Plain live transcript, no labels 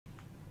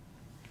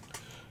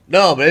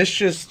No, but it's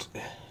just,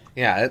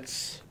 yeah,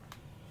 it's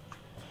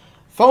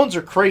phones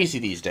are crazy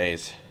these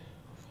days.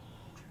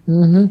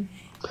 Mm-hmm.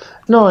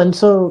 No, and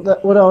so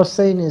what I was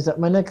saying is that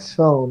my next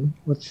phone,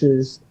 which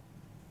is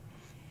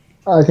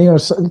I think it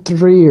was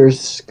 3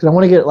 years, because I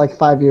want to get like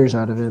 5 years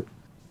out of it.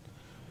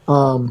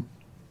 Um,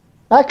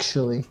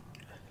 actually,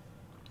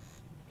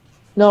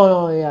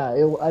 no, yeah,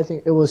 I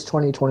think it was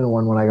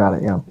 2021 when I got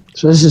it. Yeah,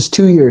 so this is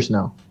 2 years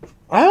now.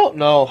 I don't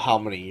know how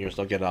many years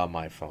they'll get on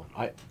my phone.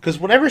 Because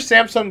whenever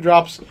Samsung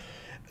drops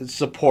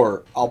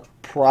support, I'll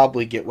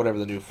probably get whatever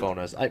the new phone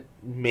is.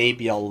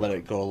 Maybe I'll let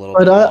it go a little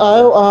But bit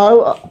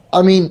longer.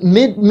 I mean,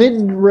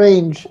 mid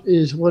range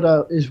is what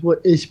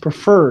is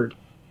preferred.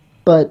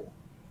 But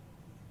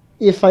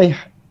if I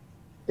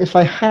if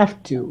I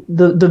have to,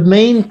 the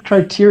main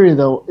criteria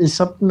though is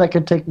something that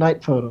can take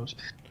night photos,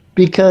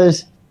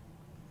 because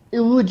it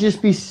would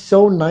just be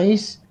so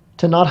nice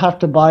to not have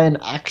to buy an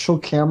actual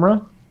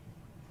camera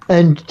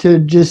and to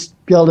just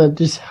be able to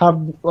just have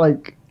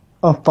like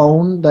a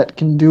phone that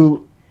can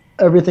do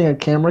everything a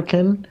camera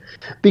can,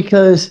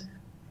 because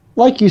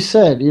like you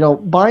said,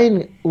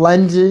 buying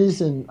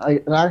lenses and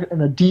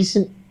a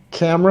decent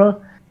camera,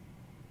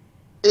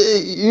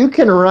 you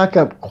can rack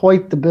up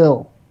quite the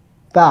bill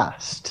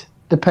fast,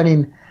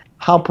 depending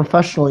how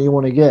professional you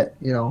want to get.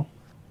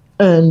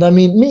 And I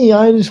mean, me,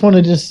 I just want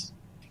to just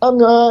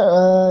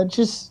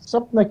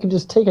something that can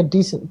just take a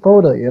decent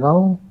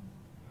photo.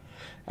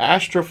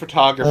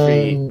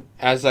 Astrophotography, And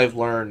as I've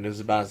learned, is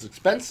about as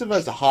expensive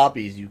as a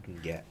hobby as you can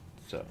get.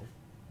 So,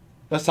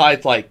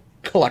 besides like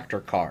collector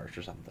cars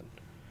or something,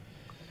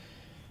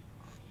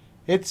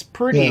 it's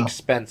pretty yeah,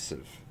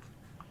 expensive.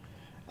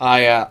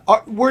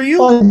 Were you?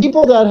 well,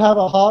 people that have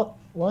a hot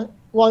what?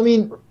 Well, I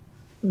mean,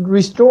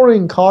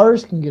 restoring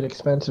cars can get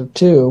expensive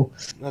too.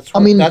 That's I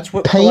what mean, that's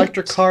what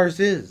collector paint. cars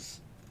is.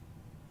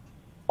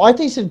 I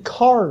think you said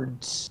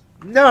cards.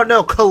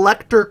 No,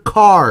 collector I,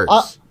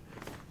 cars.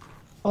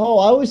 Oh,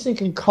 I was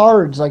thinking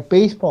cards, like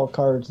baseball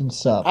cards and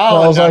stuff. And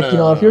I Oh was no, like, no,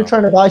 no, if you're no,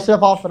 trying to buy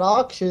stuff off an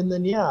auction,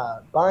 then yeah,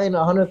 buying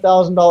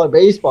 $100,000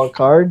 baseball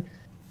card,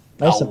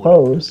 I no,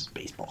 suppose.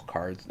 baseball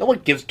cards. No one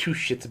gives two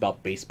shits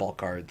about baseball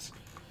cards.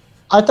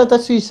 I thought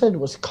that's what you said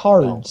was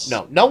No, cards.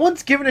 no, no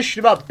one's given a shit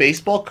about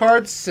baseball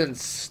cards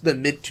since the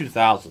mid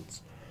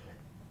 2000s.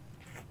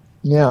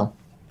 Yeah.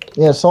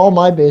 Yeah, so all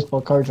my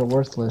baseball cards are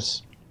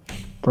worthless,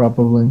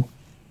 probably.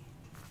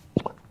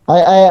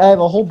 I have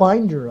a whole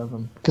binder of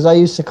them because I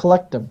used to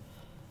collect them.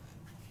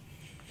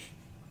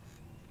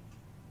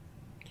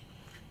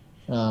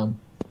 Um,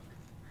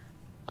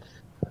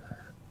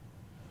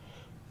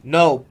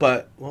 No,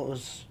 but what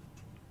was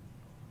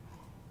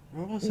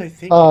I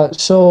thinking?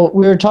 so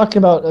we were talking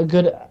about a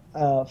good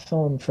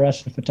phone for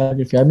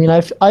astrophotography. I mean,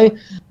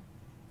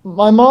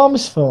 my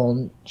mom's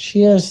phone,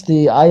 she has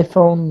the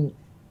iPhone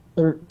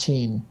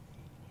 13.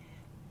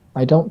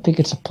 I don't think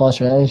it's a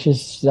plus, right? It's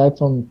just the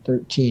iPhone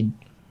 13.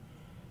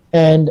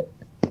 And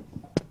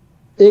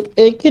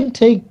it can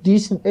take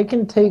it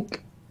can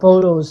take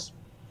photos,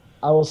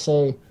 I will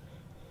say.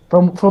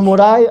 From what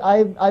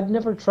I've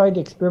never tried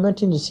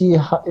experimenting to see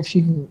if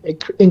she can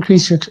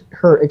increase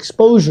her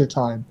exposure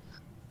time.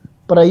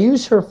 But I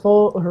use her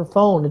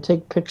phone to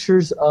take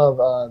pictures of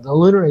the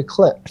lunar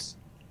eclipse,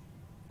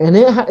 and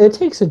it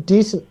takes a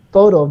decent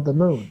photo of the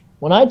moon.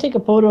 When I take a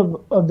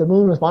photo of the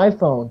moon with my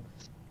phone,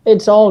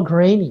 it's all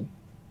grainy,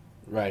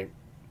 Right.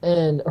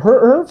 and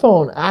her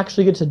phone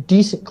actually gets a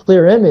decent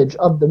clear image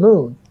of the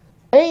moon,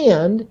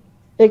 and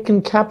it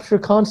can capture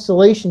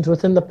constellations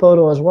within the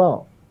photo as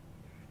well,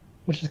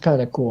 which is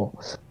kind of cool.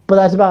 But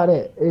that's about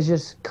it. It's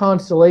just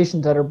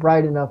constellations that are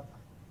bright enough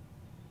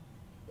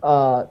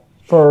uh,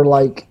 for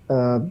like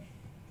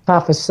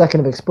half a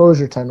second of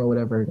exposure time or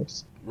whatever it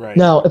is. Right.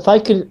 Now, if I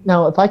could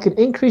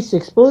increase the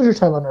exposure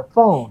time on her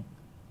phone,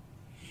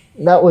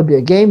 that would be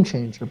a game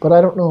changer. But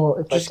I don't know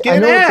if Just I get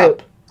an know it's a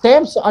app.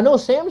 Samsung. I know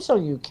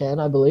Samsung you can,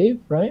 I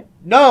believe, right?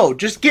 No,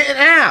 just get an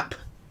app.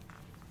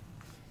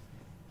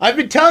 I've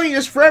been telling you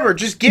this forever.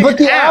 Just get But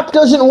an the app app.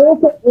 doesn't work.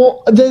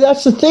 Well,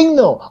 that's the thing,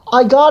 though.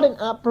 I got an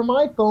app for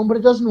my phone, but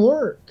it doesn't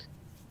work.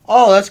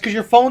 Oh, that's because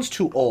your phone's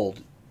too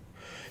old.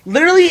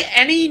 Literally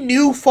any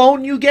new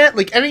phone you get,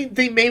 like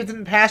anything made within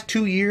the past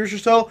 2 years or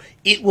so,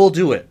 it will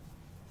do it.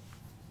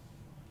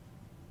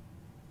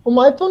 Well,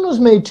 my phone was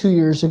made 2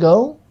 years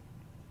ago.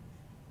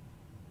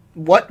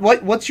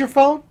 What's your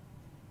phone?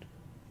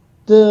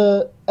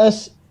 The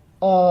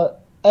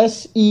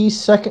SE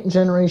second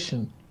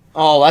generation.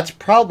 Oh, that's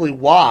probably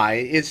why.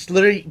 It's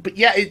literally, but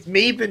yeah, it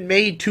may have been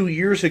made 2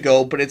 years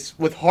ago, but it's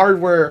with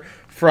hardware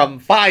from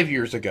 5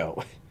 years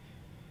ago.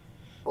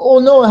 Oh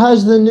no, it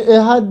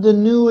had the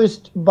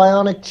newest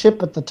bionic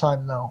chip at the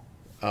time though.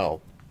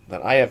 Oh,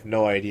 then I have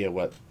no idea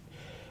what.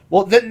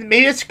 Well, then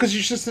maybe it's because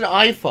it's just an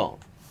iPhone.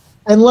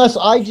 Unless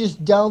I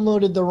just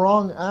downloaded the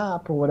wrong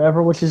app or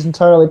whatever, which is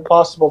entirely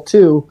possible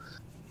too.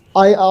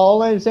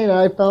 All I'm saying,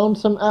 I found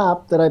some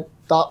app that I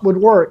thought would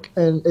work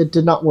and it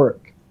did not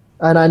work,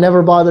 and I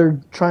never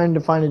bothered trying to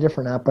find a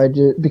different app. I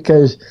did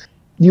because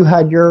you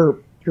had your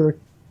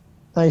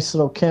nice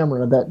little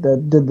camera that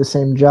did the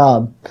same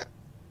job.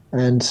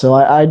 And so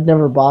I'd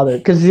never bother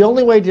because the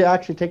only way to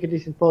actually take a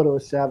decent photo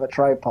is to have a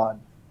tripod.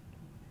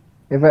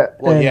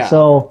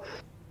 So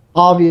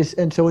obvious,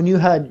 and so when you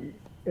had,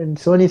 and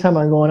so anytime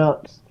I'm going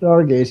out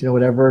stargazing or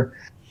whatever,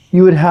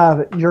 you would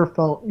have your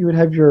phone, you would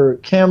have your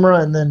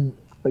camera, and then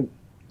like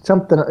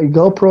something, a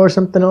GoPro or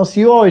something else.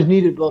 You always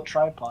needed little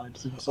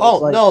tripods. And so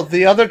Oh no,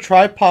 the other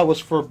tripod was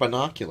for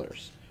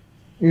binoculars.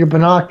 Your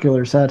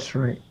binoculars, that's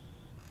right.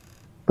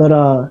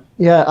 But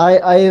yeah,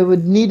 I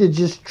would need to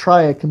just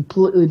try a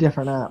completely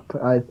different app.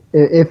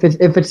 If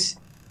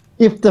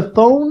the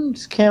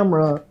phone's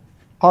camera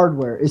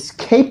hardware is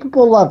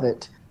capable of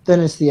it,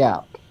 then it's the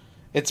app.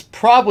 It's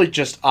probably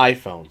just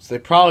iPhones. They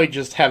probably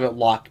just have it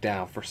locked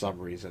down for some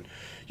reason.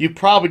 You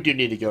probably do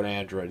need to go to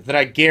Android. Then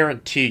I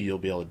guarantee you'll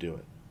be able to do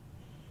it.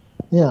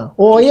 Yeah.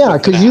 Well, yeah,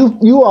 because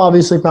you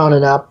obviously found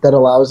an app that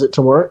allows it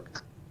to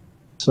work.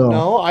 So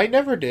no, I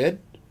never did.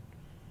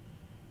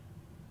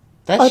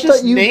 That's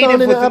just native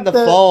within the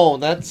phone.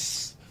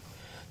 That's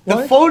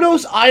the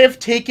photos I have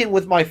taken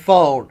with my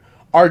phone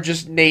are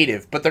just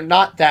native, but they're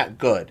not that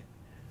good.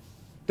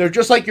 They're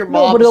just like your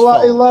mom's phone.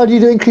 But it allowed you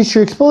to increase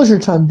your exposure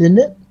time, didn't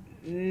it?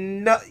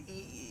 No,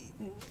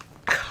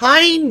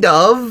 kind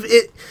of.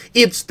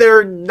 It's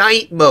their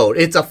night mode.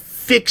 It's a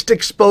fixed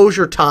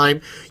exposure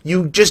time.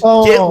 You just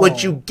get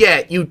what you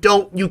get. You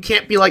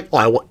can't be like, oh,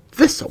 I want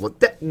this, I want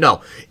that.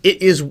 No,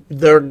 it is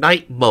their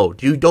night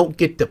mode. You don't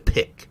get to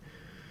pick.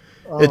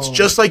 It's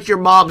just like your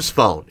mom's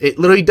phone. It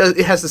literally does.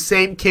 It has the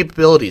same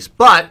capabilities.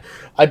 But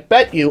I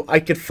bet you I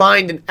could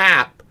find an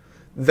app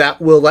that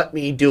will let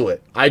me do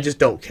it. I just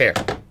don't care.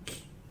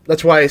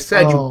 That's why I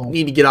said you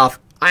need to get off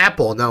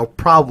Apple, and that'll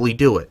probably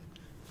do it.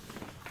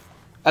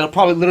 And it'll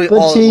probably literally.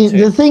 But see,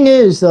 the thing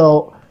is,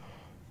 though,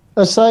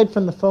 aside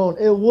from the phone,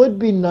 it would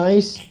be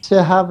nice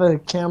to have a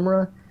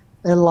camera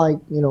and, like,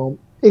 you know,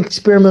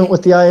 experiment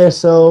with the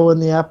ISO and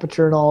the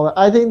aperture and all that.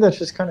 I think that's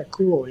just kind of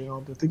cool, you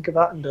know, to think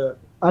about and to.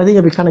 I think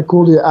it'd be kind of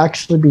cool to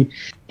actually be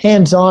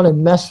hands-on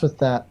and mess with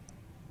that,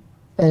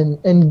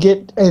 and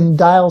get and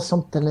dial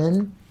something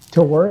in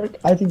to work.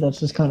 I think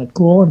that's just kind of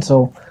cool, and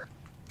so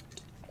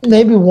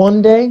maybe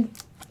one day.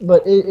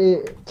 But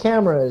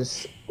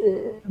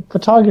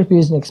photography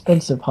is an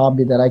expensive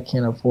hobby that I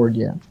can't afford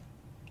yet.